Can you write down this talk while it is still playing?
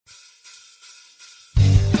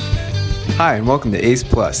Hi, and welcome to A's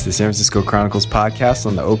Plus, the San Francisco Chronicles podcast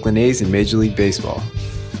on the Oakland A's and Major League Baseball.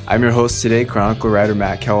 I'm your host today, Chronicle writer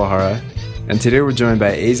Matt Kawahara, and today we're joined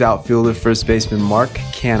by A's outfielder first baseman Mark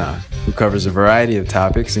Canha, who covers a variety of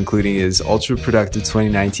topics, including his ultra-productive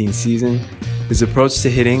 2019 season, his approach to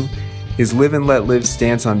hitting, his live and let live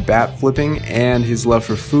stance on bat flipping, and his love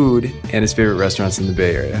for food and his favorite restaurants in the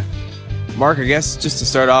Bay Area. Mark, I guess just to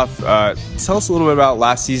start off, tell us a little bit about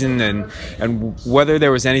last season and whether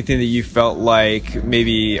there was anything that you felt like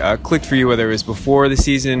maybe clicked for you, whether it was before the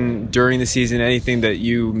season, during the season, anything that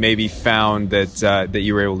you maybe found that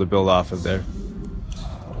you were able to build off of there.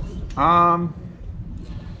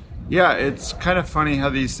 Yeah, it's kind of funny how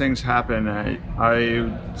these things happen.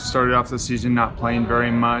 I started off the season not playing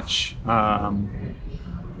very much,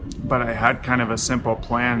 but I had kind of a simple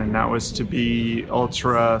plan, and that was to be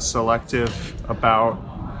ultra selective about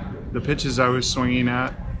the pitches I was swinging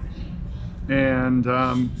at. And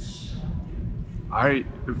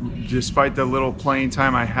despite the little playing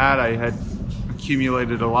time I had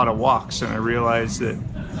accumulated a lot of walks, and I realized that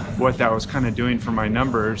what that was kind of doing for my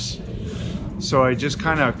numbers. So I just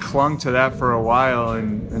kind of clung to that for a while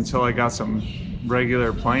until I got some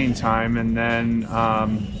regular playing time, and then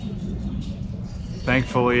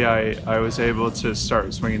thankfully I was able to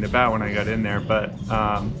start swinging the bat when I got in there, but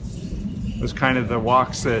it was kind of the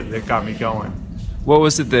walks that got me going. What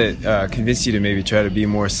was it that convinced you to maybe try to be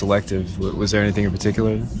more selective? Was there anything in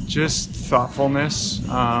particular? Just thoughtfulness.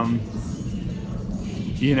 I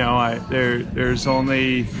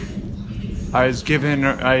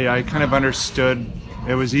kind of understood.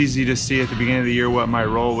 It was easy to see at the beginning of the year what my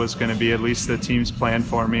role was going to be, at least the team's plan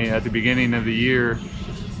for me at the beginning of the year.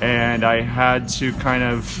 And I had to kind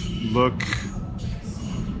of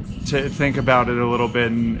think about it a little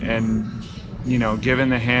bit and given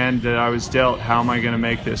the hand that I was dealt, how am I going to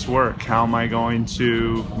make this work? How am I going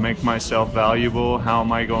to make myself valuable? How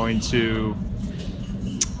am I going to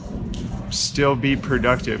still be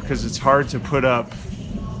productive? Because it's hard to put up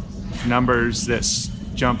numbers that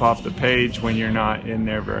jump off the page when you're not in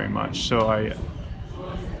there very much. So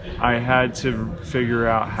I had to figure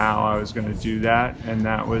out how I was going to do that, and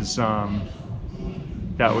that was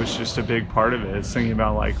just a big part of it. It's thinking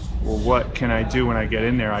about what can I do when I get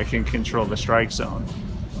in there? I can control the strike zone.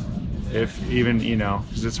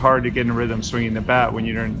 Because it's hard to get in a rhythm swinging the bat when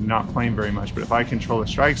you're not playing very much. But if I control the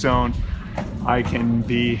strike zone, I can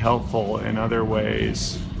be helpful in other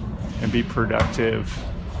ways and be productive,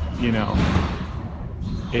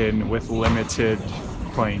 with limited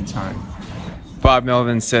playing time. Bob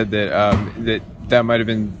Melvin said that might have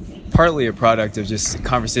been partly a product of just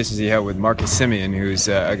conversations he had with Marcus Semien, who's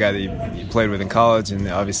a guy that he played with in college, and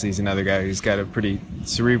obviously he's another guy who's got a pretty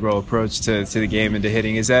cerebral approach to the game and to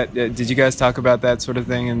hitting. Is that did you guys talk about that sort of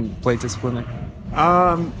thing in plate discipline?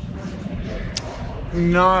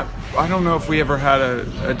 I don't know if we ever had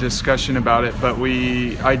a discussion about it, but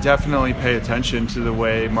I definitely pay attention to the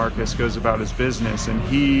way Marcus goes about his business, and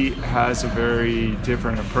he has a very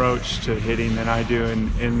different approach to hitting than I do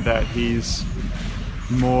in that he's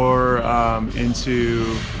more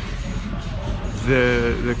into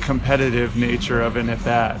the competitive nature of an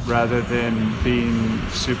at-bat rather than being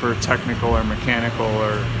super technical or mechanical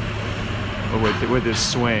or with his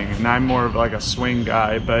swing. And I'm more of like a swing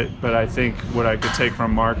guy, but I think what I could take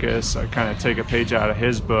from Marcus, I kind of take a page out of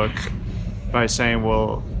his book by saying,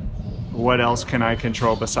 well, what else can I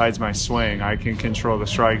control besides my swing? I can control the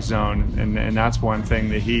strike zone, and that's one thing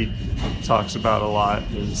that he talks about a lot,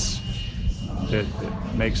 is it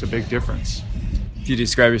makes a big difference. If you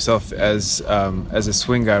describe yourself as a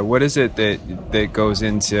swing guy, what is it that goes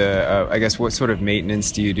into, I guess, what sort of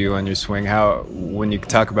maintenance do you do on your swing? How, when you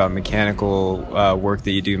talk about mechanical work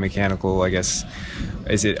that you do, I guess,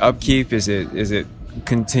 is it upkeep? Is it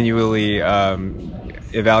continually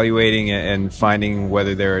evaluating and finding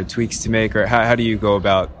whether there are tweaks to make, or how do you go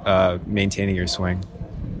about maintaining your swing?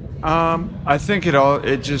 I think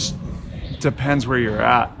it just depends where you're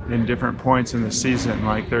at in different points in the season.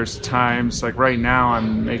 There's times, right now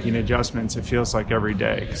I'm making adjustments, it feels like every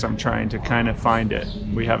day, because I'm trying to kind of find it.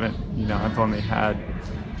 We haven't, I've only had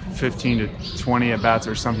 15 to 20 at bats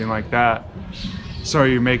or something like that, so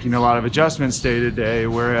you're making a lot of adjustments day to day,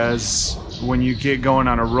 whereas when you get going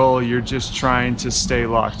on a roll, you're just trying to stay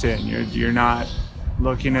locked in. You're not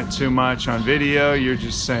looking at too much on video. You're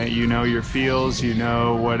just saying, your feels,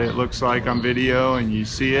 what it looks like on video, and you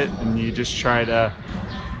see it, and you just try to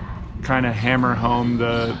kind of hammer home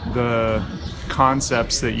the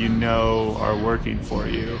concepts that are working for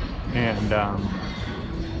you. And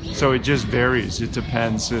so it just varies. It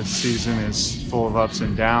depends. The season is full of ups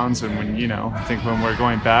and downs, and when I think when we're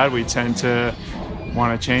going bad, we tend to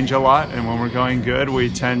want to change a lot, and when we're going good, we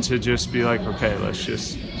tend to just be like, okay, let's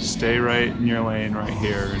just stay right in your lane right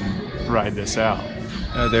here and ride this out.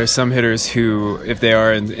 There are some hitters who, if they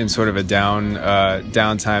are in sort of a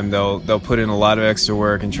downtime, they'll put in a lot of extra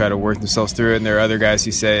work and try to work themselves through it. And there are other guys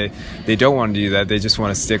who say they don't want to do that. They just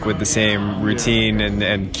want to stick with the same routine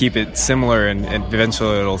and keep it similar, and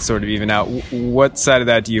eventually it'll sort of even out. What side of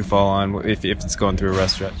that do you fall on if it's going through a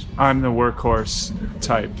rough stretch? I'm the workhorse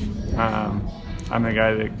type. I'm the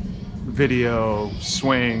guy that video,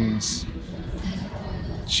 swings,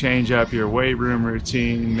 change up your weight room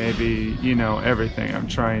routine, maybe, everything. I'm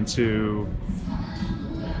trying to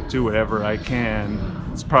do whatever I can.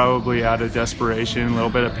 It's probably out of desperation, a little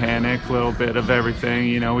bit of panic, a little bit of everything.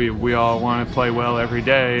 We all want to play well every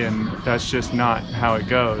day, and that's just not how it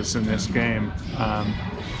goes in this game.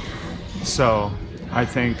 So I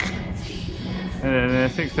think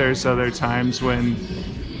there's other times when,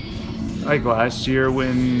 like last year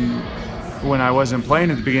when I wasn't playing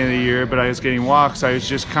at the beginning of the year, but I was getting walks, I was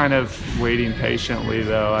just kind of waiting patiently,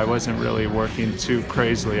 though. I wasn't really working too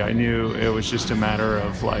crazily. I knew it was just a matter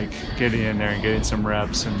of like getting in there and getting some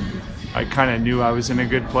reps, and I kind of knew I was in a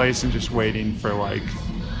good place and just waiting for like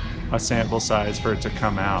a sample size for it to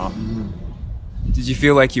come out. Did you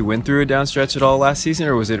feel like you went through a down stretch at all last season,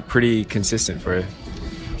 or was it pretty consistent for you?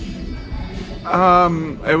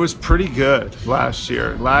 It was pretty good last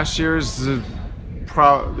year. Last year is the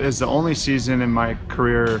only season in my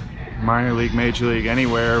career, minor league, major league,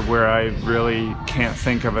 anywhere, where I really can't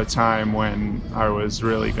think of a time when I was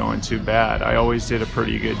really going too bad. I always did a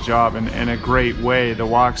pretty good job, and in a great way. The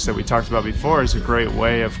walks that we talked about before is a great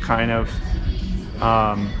way of kind of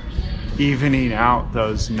evening out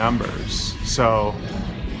those numbers. So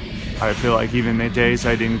I feel like even the days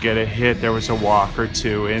I didn't get a hit, there was a walk or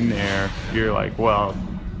two in there. You're like, well,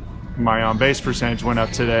 my on-base percentage went up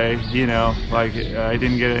today, like I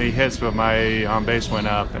didn't get any hits, but my on-base went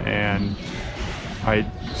up and I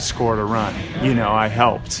scored a run, I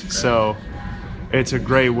helped. So it's a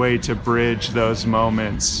great way to bridge those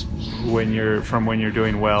moments when you're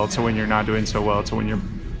doing well to when you're not doing so well to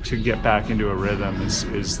get back into a rhythm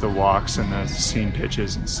is the walks and the seam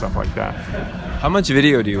pitches and stuff like that. How much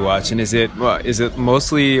video do you watch, and is it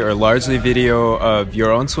mostly or largely video of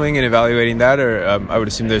your own swing and evaluating that, or I would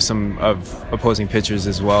assume there's some of opposing pitchers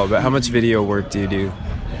as well, but how much video work do you do?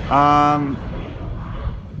 A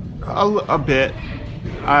bit.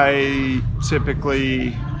 I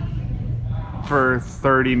typically, for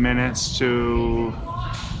 30 to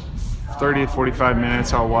 45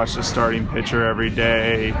 minutes, I'll watch the starting pitcher every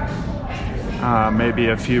day, maybe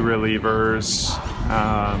a few relievers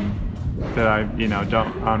that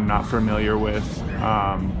I'm not familiar with,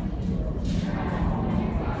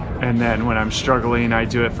 and then when I'm struggling, I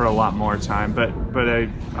do it for a lot more time. But I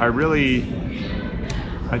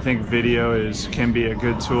think video can be a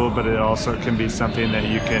good tool, but it also can be something that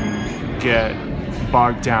you can get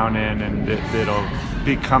bogged down in, and it'll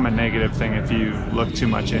become a negative thing if you look too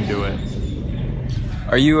much into it.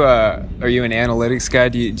 Are you an analytics guy?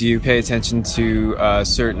 Do you pay attention to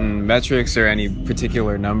certain metrics or any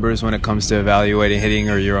particular numbers when it comes to evaluating hitting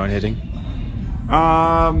or your own hitting?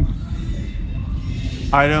 I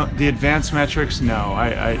don't. The advanced metrics, no.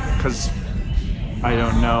 Because I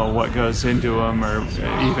don't know what goes into them, or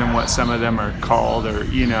even what some of them are called, or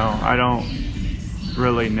I don't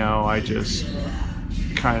really know. I just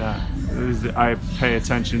I pay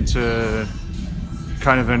attention to,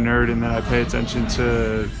 kind of a nerd, and then I pay attention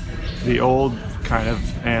to the old kind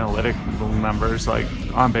of analytical numbers like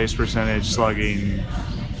on-base percentage, slugging.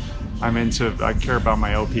 I care about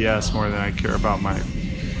my OPS more than I care about my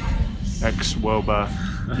ex-WOBA.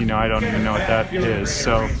 I don't even know what that is.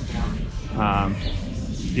 So, I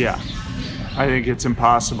think it's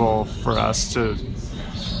impossible for us to,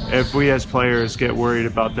 if we as players get worried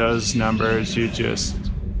about those numbers,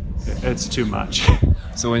 it's too much.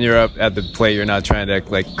 So when you're up at the plate, you're not trying to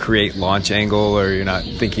create launch angle, or you're not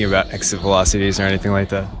thinking about exit velocities or anything like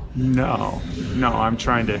that? No, I'm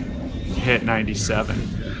trying to hit 97.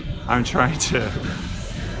 I'm trying to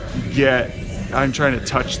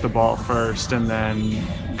touch the ball first and then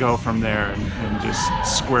go from there and just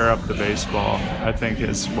square up the baseball, I think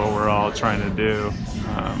is what we're all trying to do.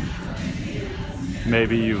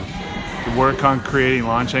 Maybe you work on creating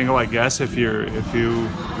launch angle, I guess, if you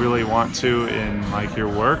really want to in your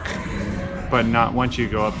work, but not once you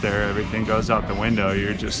go up there, everything goes out the window.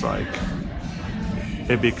 You're just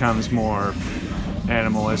it becomes more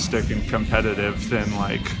animalistic and competitive than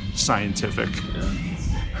scientific.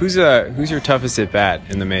 Who's your toughest at bat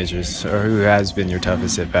in the majors, or who has been your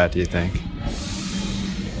toughest at bat, do you think?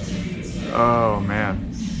 Oh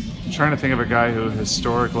man, trying to think of a guy who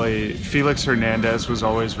historically, Felix Hernandez was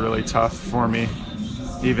always really tough for me,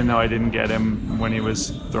 even though I didn't get him when he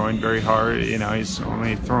was throwing very hard. He's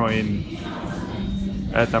only throwing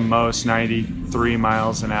at the most 93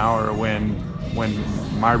 miles an hour when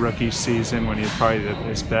my rookie season, when he was probably at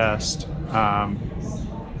his best.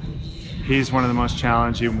 He's one of the most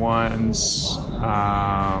challenging ones.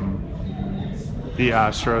 The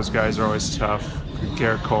Astros guys are always tough.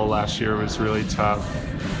 Garrett Cole last year was really tough.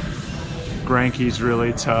 Greinke's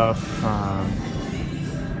really tough.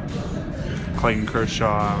 Clayton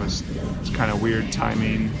Kershaw was kind of weird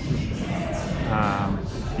timing.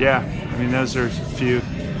 Those are a few.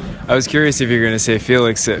 I was curious if you're going to say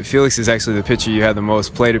Felix. Felix is actually the pitcher you had the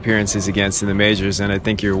most plate appearances against in the majors, and I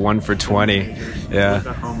think you're 1 for 20. Yeah. With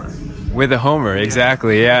a homer. With a homer,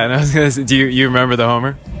 exactly. Yeah. And I was going to say, do you remember the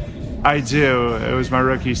homer? I do. It was my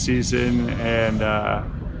rookie season, and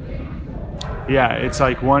it's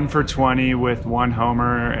like 1 for 20 with 1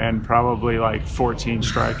 homer and probably like 14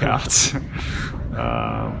 strikeouts.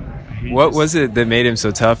 What was it that made him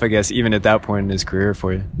so tough, I guess, even at that point in his career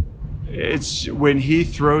for you? It's when he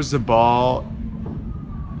throws the ball,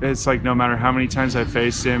 it's like no matter how many times I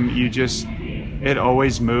faced him, it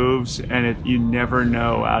always moves, and you never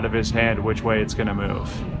know out of his hand which way it's going to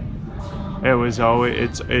move.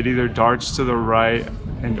 It either darts to the right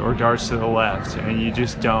or darts to the left, and you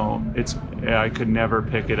just don't. I could never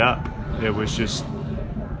pick it up. It was just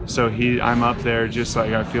I'm up there just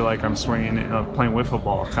like I feel like I'm swinging, playing wiffle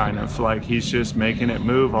ball, kind of like he's just making it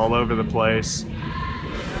move all over the place,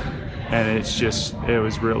 and it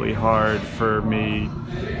was really hard for me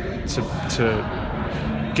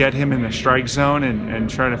to get him in the strike zone and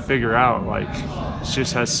try to figure out, like, it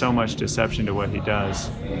just has so much deception to what he does.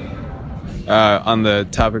 On the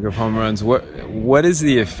topic of home runs, what is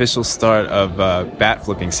the official start of bat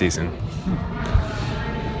flipping season?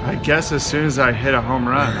 I guess as soon as I hit a home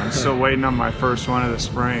run. I'm still waiting on my first one of the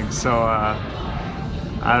spring, so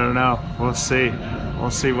I don't know. We'll see.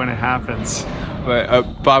 We'll see when it happens.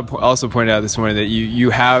 But Bob also pointed out this morning that you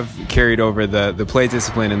have carried over the plate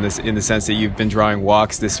discipline in the sense that you've been drawing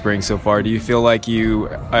walks this spring so far. Do you feel like you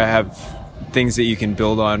have things that you can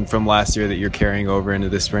build on from last year that you're carrying over into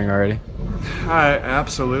this spring already?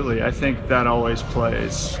 Absolutely. I think that always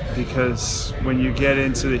plays, because when you get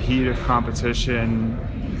into the heat of competition,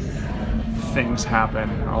 things happen,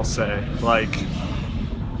 I'll say. Like,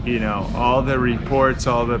 all the reports,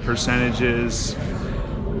 all the percentages,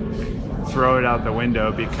 throw it out the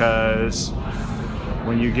window, because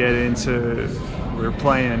when you get into, we're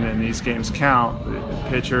playing and these games count,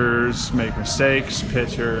 pitchers make mistakes,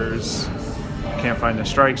 pitchers can't find the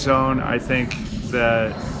strike zone. I think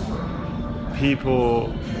that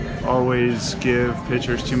people always give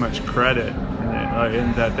pitchers too much credit,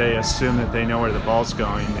 in that they assume that they know where the ball's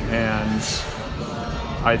going. And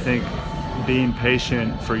I think being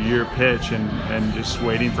patient for your pitch and just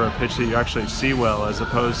waiting for a pitch that you actually see well, as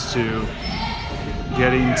opposed to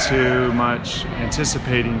getting too much,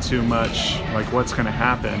 anticipating too much, like what's going to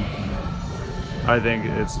happen, I think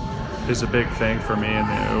is a big thing for me, and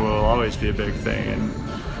it will always be a big thing. And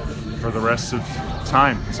for the rest of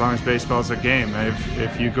time, as long as baseball's a game,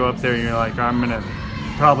 if you go up there and you're like, I'm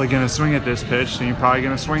probably going to swing at this pitch, then you're probably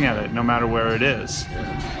going to swing at it no matter where it is.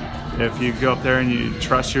 If you go up there and you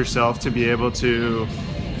trust yourself to be able to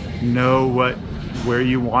know where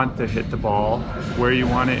you want to hit the ball, where you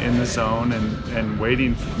want it in the zone, and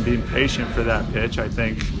waiting, being patient for that pitch, I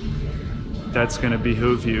think that's going to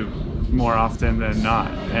behoove you more often than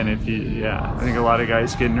not. And I think a lot of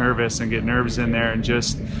guys get nervous in there, and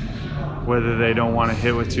just whether they don't want to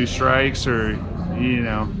hit with 2 strikes or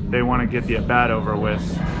they want to get the at-bat over with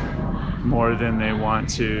more than they want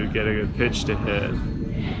to get a good pitch to hit.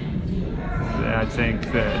 I think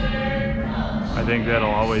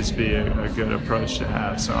that'll always be a good approach to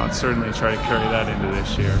have. So I'll certainly try to carry that into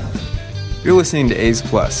this year. You're listening to A's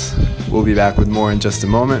Plus. We'll be back with more in just a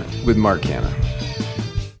moment with Mark Canha.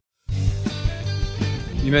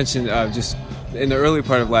 You mentioned just in the early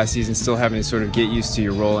part of last season still having to sort of get used to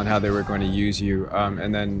your role and how they were going to use you.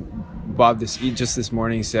 And then Bob just this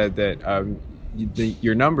morning said that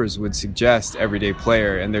your numbers would suggest everyday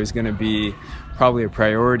player, and there's going to be probably a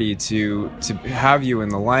priority to have you in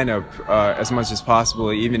the lineup as much as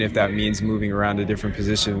possible, even if that means moving around to different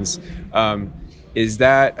positions. Is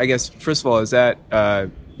that, I guess, first of all, is that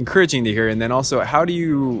encouraging to hear? And then also, how do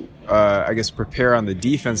you, prepare on the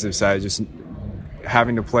defensive side, just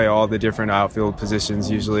having to play all the different outfield positions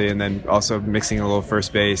usually, and then also mixing a little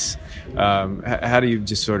first base? How do you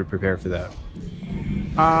just sort of prepare for that?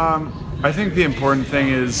 I think the important thing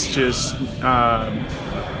is just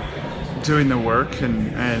doing the work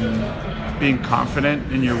and being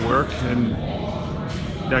confident in your work, and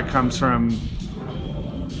that comes from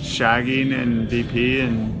shagging and DP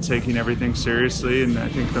and taking everything seriously. And I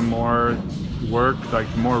think the more work, like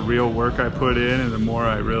the more real work I put in, and the more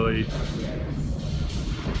I really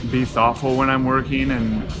be thoughtful when I'm working,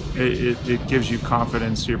 and it gives you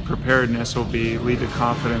confidence. Your preparedness will lead to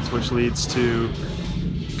confidence, which leads to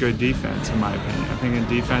good defense, in my opinion. I think in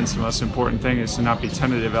defense, the most important thing is to not be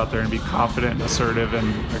tentative out there and be confident and assertive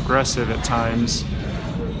and aggressive at times.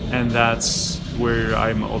 And that's where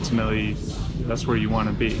that's where you want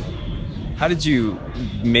to be. How did you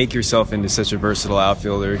make yourself into such a versatile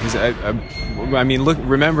outfielder? Because I mean,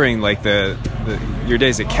 remembering like your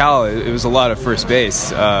days at Cal, it was a lot of first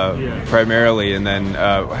base primarily, and then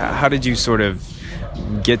how did you sort of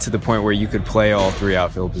get to the point where you could play all three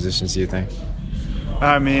outfield positions, do you think?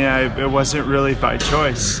 I mean, it wasn't really by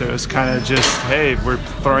choice. It was kind of just, hey, we're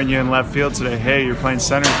throwing you in left field today. Hey, you're playing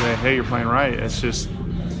center today. Hey, you're playing right. It's just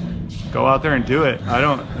go out there and do it. I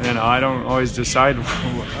don't always decide, or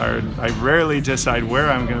I rarely decide where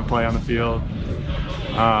I'm going to play on the field.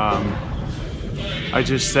 I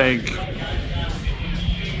just think,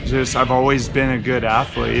 I've always been a good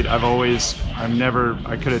athlete. I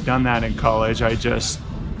could have done that in college.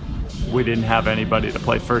 We didn't have anybody to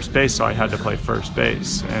play first base, so I had to play first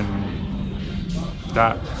base. And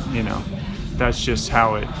that, that's just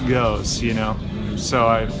how it goes, So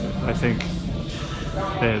I think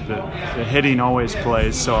the hitting always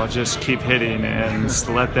plays, so I'll just keep hitting and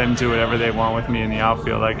let them do whatever they want with me in the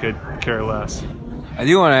outfield. I could care less. I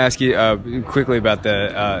do want to ask you quickly about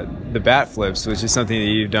the bat flips, which is something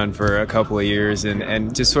that you've done for a couple of years,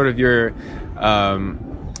 and just sort of your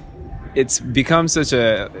it's become such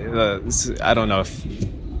I don't know if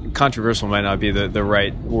controversial might not be the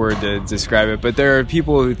right word to describe it, but there are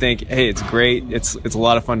people who think, hey, it's great, it's a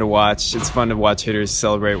lot of fun to watch, it's fun to watch hitters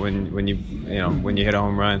celebrate when you hit a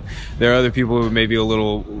home run. There are other people who may be a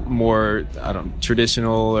little more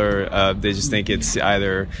traditional, or they just think it's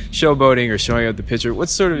either showboating or showing up the pitcher.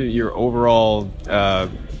 What's sort of your overall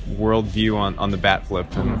worldview on the bat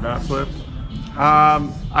flip? On the bat flip,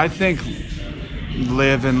 I think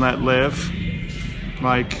live and let live.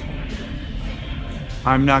 Like,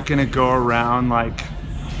 I'm not going to go around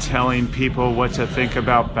telling people what to think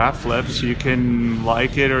about bat flips. You can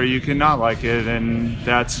like it or you can not like it, and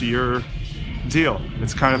that's your deal.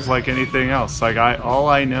 It's kind of like anything else. All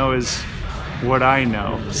I know is what I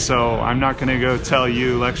know. So I'm not going to go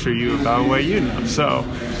lecture you about what you know. So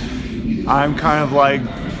I'm kind of like,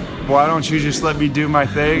 why don't you just let me do my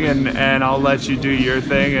thing, and I'll let you do your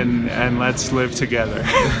thing, and let's live together.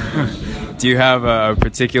 Do you have a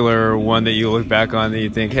particular one that you look back on that you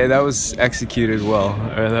think, hey, that was executed well,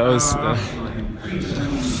 or that was?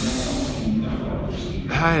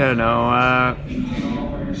 I don't know.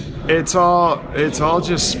 It's all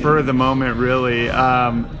just spur of the moment, really.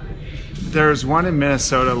 There's one in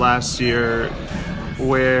Minnesota last year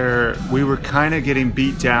where we were kind of getting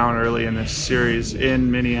beat down early in this series in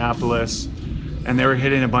Minneapolis, and they were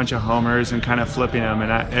hitting a bunch of homers and kind of flipping them.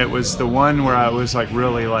 And it was the one where I was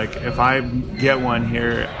really if I get one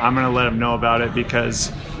here, I'm going to let them know about it,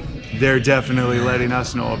 because they're definitely letting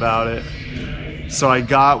us know about it. So I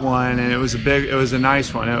got one, and it was a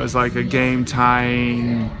nice one. It was like a game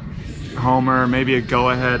tying homer, maybe a go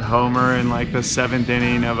ahead homer in the seventh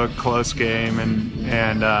inning of a close game.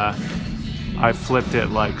 And I flipped it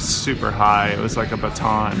super high. It was like a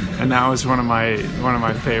baton, and that was one of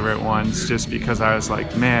my favorite ones, just because I was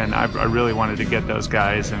like, man, I really wanted to get those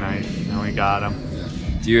guys, and we got them.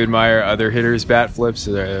 Do you admire other hitters' bat flips?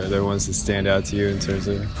 Or are there ones that stand out to you in terms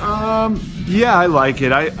of? Yeah, I like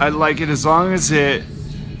it. I like it as long as it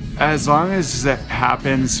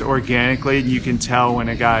happens organically, and you can tell when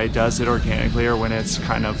a guy does it organically or when it's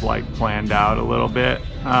kind of planned out a little bit.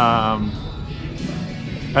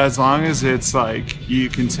 As long as it's you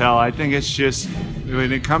can tell. I think it's just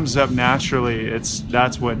when it comes up naturally,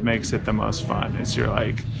 that's what makes it the most fun. It's you're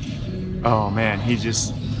like, oh man, he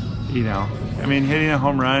just, I mean, hitting a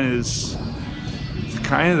home run is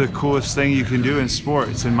kind of the coolest thing you can do in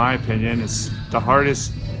sports, in my opinion. It's the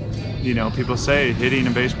hardest, people say hitting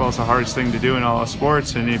a baseball is the hardest thing to do in all of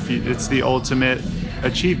sports, and it's the ultimate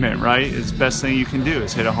achievement, right? It's the best thing you can do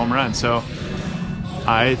is hit a home run. So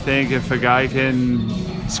I think if a guy can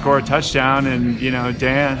score a touchdown and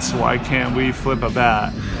dance, why can't we flip a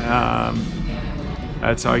bat?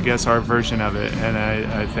 That's, I guess, our version of it, and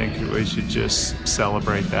I think we should just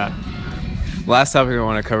celebrate that. Last topic I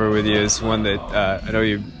want to cover with you is one that I know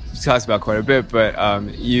you talked about quite a bit, but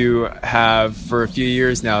you have for a few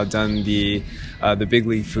years now done the Big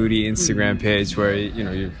League Foodie Instagram page, where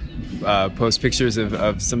you're post pictures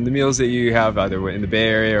of some of the meals that you have either in the Bay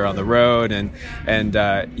Area or on the road, and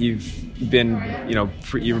you've been, you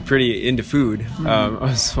were pretty into food. I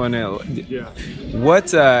was wondering,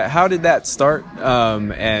 how did that start?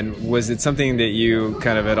 And was it something that you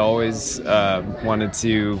kind of had always wanted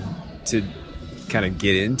to kind of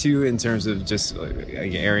get into in terms of just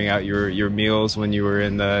airing out your meals when you were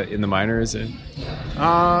in the minors?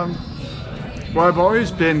 Well, I've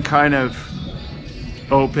always been kind of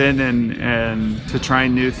open and to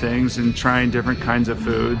trying new things and trying different kinds of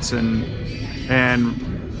foods, and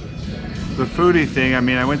the foodie thing. I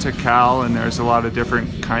mean, I went to Cal, and there's a lot of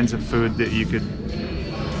different kinds of food that you could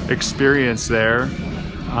experience there.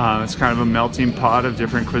 It's kind of a melting pot of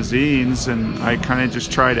different cuisines, and I kind of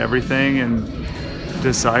just tried everything and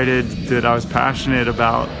decided that I was passionate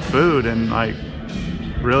about food and like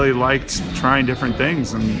really liked trying different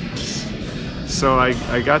things. And so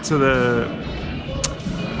I got to the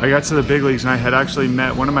big leagues, and I had actually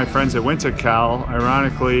met one of my friends that went to Cal.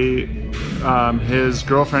 Ironically, his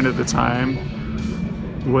girlfriend at the time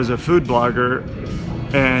was a food blogger,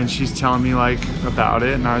 and she's telling me like about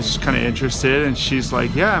it, and I was just kind of interested. And she's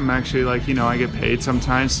like, yeah, I'm actually like, I get paid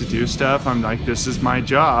sometimes to do stuff. I'm like, this is my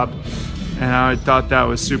job. And I thought that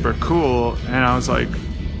was super cool, and I was like,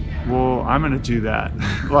 well, I'm gonna do that.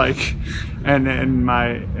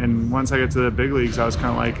 And once I got to the big leagues, I was kind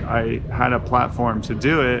of like, I had a platform to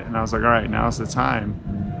do it, and I was like, all right, now's the time.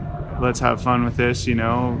 Let's have fun with this,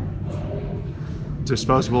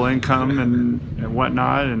 disposable income and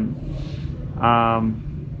whatnot. And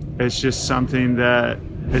it's just something that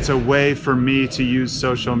it's a way for me to use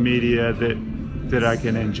social media that I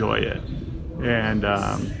can enjoy it. And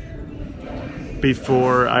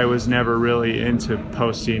before, I was never really into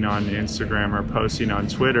posting on Instagram or posting on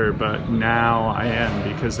Twitter, but now I am,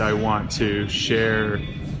 because I want to share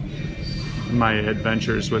my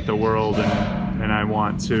adventures with the world, and I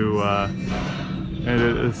want to and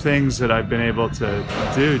the things that I've been able to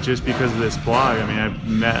do just because of this blog. I mean, I've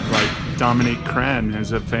met like Dominique Crenn,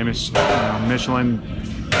 who's a famous first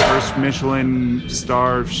Michelin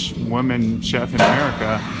star woman chef in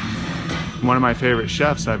America. One of my favorite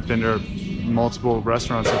chefs. I've been to multiple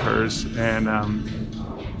restaurants of hers, and I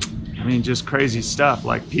mean, just crazy stuff,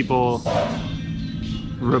 like people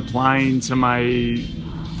replying to my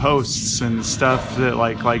posts and stuff that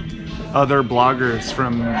like other bloggers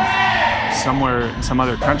from some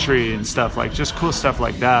other country and stuff, like just cool stuff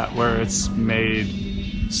like that, where it's made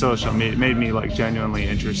me like genuinely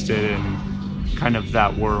interested in kind of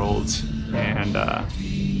that world, and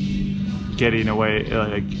getting away,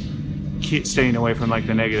 staying away from like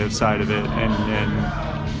the negative side of it,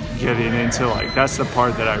 and getting into like, that's the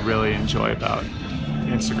part that I really enjoy about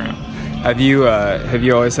Instagram. Have you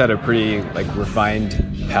always had a pretty like refined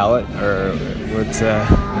palate, or what's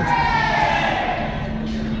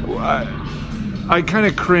I kind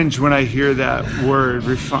of cringe when I hear that word,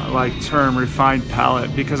 term refined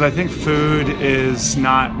palate, because I think food is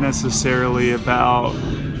not necessarily about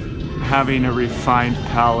having a refined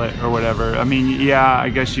palate or whatever. I mean, yeah, I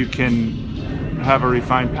guess you can have a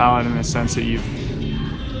refined palate in the sense that you've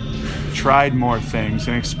tried more things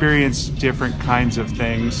and experienced different kinds of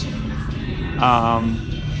things.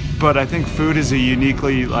 But I think food is a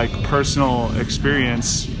uniquely like personal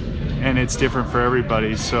experience, and it's different for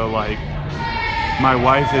everybody. So like, my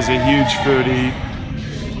wife is a huge foodie,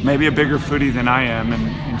 maybe a bigger foodie than I am,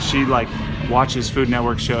 and she like watches Food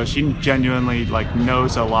Network shows. She genuinely like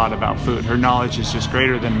knows a lot about food. Her knowledge is just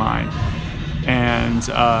greater than mine. And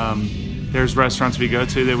there's restaurants we go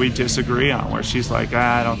to that we disagree on, where she's like,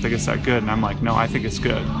 I don't think it's that good, and I'm like, no, I think it's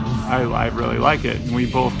good. I really like it. And we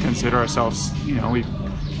both consider ourselves, we're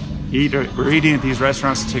eating at these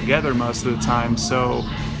restaurants together most of the time. So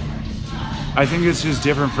I think it's just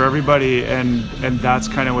different for everybody, and that's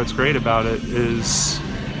kind of what's great about it, is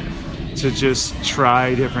to just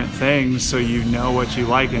try different things so you know what you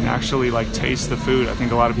like and actually like taste the food. I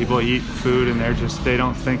think a lot of people eat food and they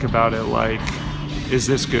don't think about it like, is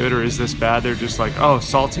this good or is this bad? They're just like, oh,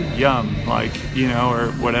 salty, yum, like,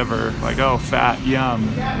 or whatever, like, oh, fat,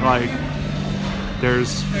 yum. Like,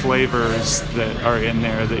 there's flavors that are in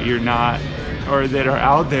there that you're not, or that are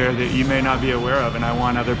out there that you may not be aware of, and I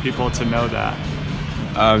want other people to know that.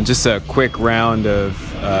 Just a quick round of,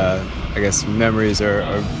 I guess, memories or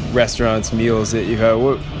restaurants, meals that you had.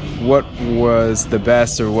 What was the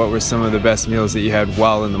best, or what were some of the best meals that you had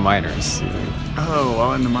while in the minors? Oh,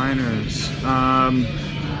 while in the minors.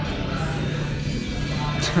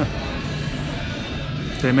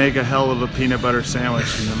 They make a hell of a peanut butter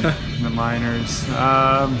sandwich in the minors.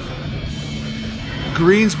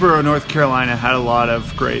 Greensboro, North Carolina had a lot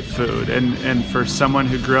of great food, and for someone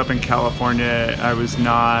who grew up in California, I was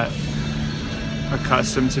not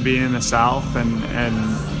accustomed to being in the South and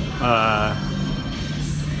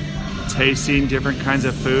tasting different kinds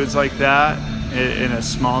of foods like that in a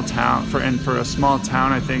small town. For a small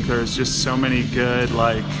town, I think there's just so many good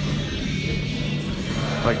like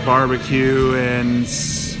barbecue, and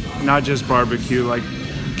not just barbecue, like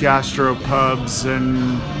gastro pubs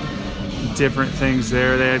and different things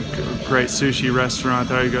there. They had a great sushi restaurant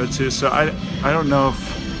that I go to. So I don't know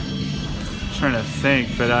if, I'm trying to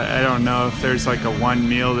think, but I don't know if there's like a one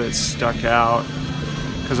meal that stuck out,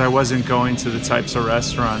 because I wasn't going to the types of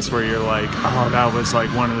restaurants where you're like, oh, that was like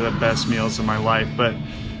one of the best meals of my life. But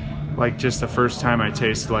like just the first time I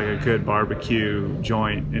tasted like a good barbecue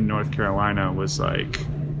joint in North Carolina was like,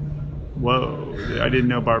 whoa, I didn't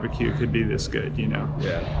know barbecue could be this good, you know?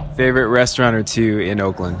 Yeah. Favorite restaurant or two in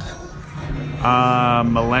Oakland?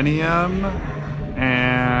 Millennium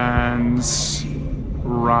and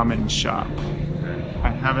Ramen Shop. I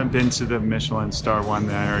haven't been to the Michelin star one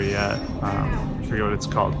there yet. I forget what it's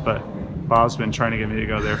called, but Bob's been trying to get me to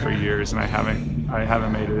go there for years, and I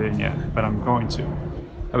haven't made it in yet, but I'm going to.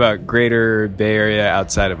 How about Greater Bay Area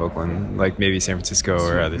outside of Oakland, like maybe San Francisco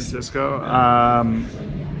or others? San Francisco.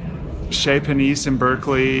 Chez Panisse in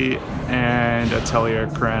Berkeley and Atelier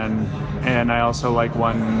Cren, and I also like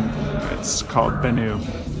one, it's called Benu.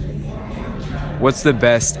 What's the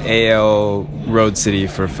best AL road city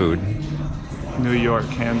for food? New York,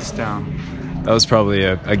 hands down. That was probably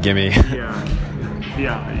a gimme.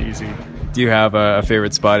 Yeah, easy. Do you have a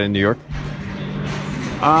favorite spot in New York?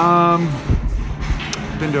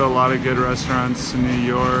 Been to a lot of good restaurants in New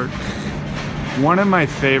York. One of my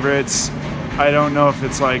favorites, I don't know if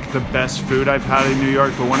it's like the best food I've had in New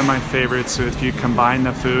York, but one of my favorites, so if you combine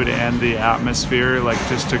the food and the atmosphere, like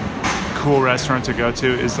just a cool restaurant to go to,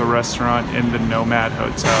 is the restaurant in the Nomad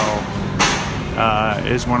Hotel.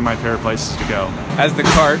 Is one of my favorite places to go. As the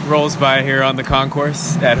cart rolls by here on the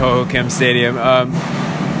concourse at Hohokam Stadium,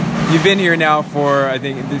 you've been here now for, I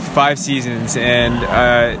think, 5 seasons, and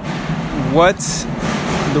what's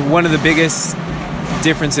one of the biggest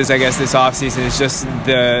differences, I guess, this offseason is just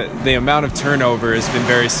the amount of turnover has been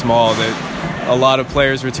very small. A lot of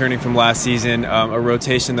players returning from last season, a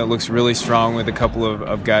rotation that looks really strong with a couple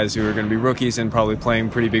of guys who are going to be rookies and probably playing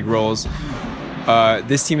pretty big roles.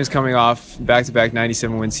 This team is coming off back-to-back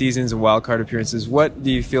 97-win seasons and wildcard appearances. What do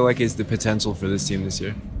you feel like is the potential for this team this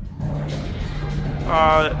year?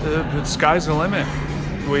 The sky's the limit.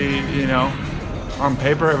 On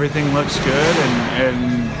paper everything looks good,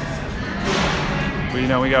 and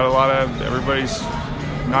we got a lot of, everybody's,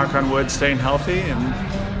 knock on wood, staying healthy, and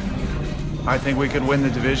I think we could win the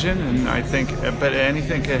division, and I think, but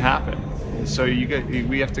anything could happen. So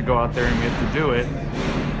we have to go out there and we have to do it,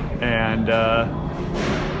 and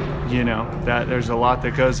that there's a lot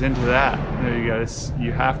that goes into that.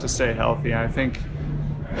 You have to stay healthy. And I think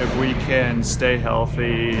if we can stay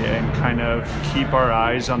healthy and kind of keep our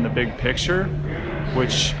eyes on the big picture,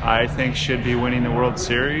 which I think should be winning the World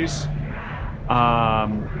Series,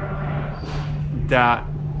 that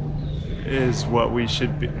is what we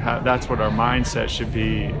should be. That's what our mindset should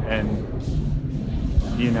be, and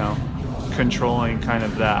controlling kind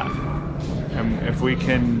of that. And if we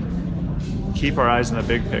can keep our eyes on the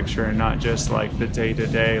big picture and not just like the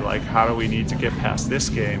day-to-day, like how do we need to get past this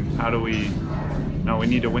game? We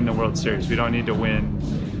need to win the World Series. We don't need to win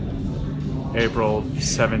April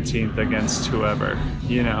 17th against whoever,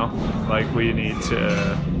 like we need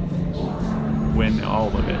to win all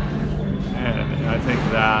of it. And I think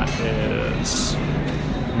that is,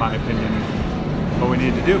 in my opinion, what we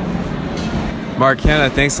need to do. Mark Canha,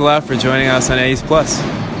 thanks a lot for joining us on A's Plus.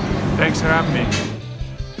 Thanks for having me.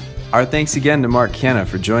 Our thanks again to Mark Canha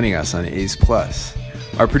for joining us on A's Plus.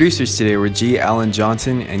 Our producers today were G. Allen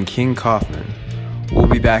Johnson and King Kaufman. We'll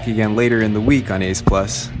be back again later in the week on A's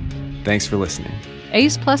Plus. Thanks for listening.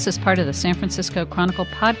 A's Plus is part of the San Francisco Chronicle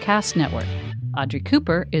Podcast Network. Audrey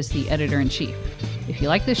Cooper is the editor-in-chief. If you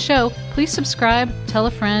like this show, please subscribe, tell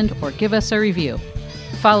a friend, or give us a review.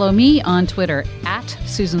 Follow me on Twitter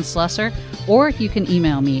 @Susan Slusser, or you can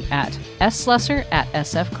email me at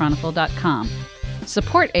slusser@sfchronicle.com.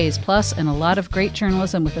 Support A's Plus and a lot of great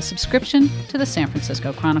journalism with a subscription to the San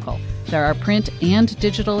Francisco Chronicle. There are print and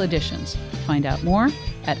digital editions. Find out more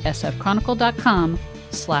at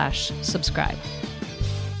sfchronicle.com/subscribe.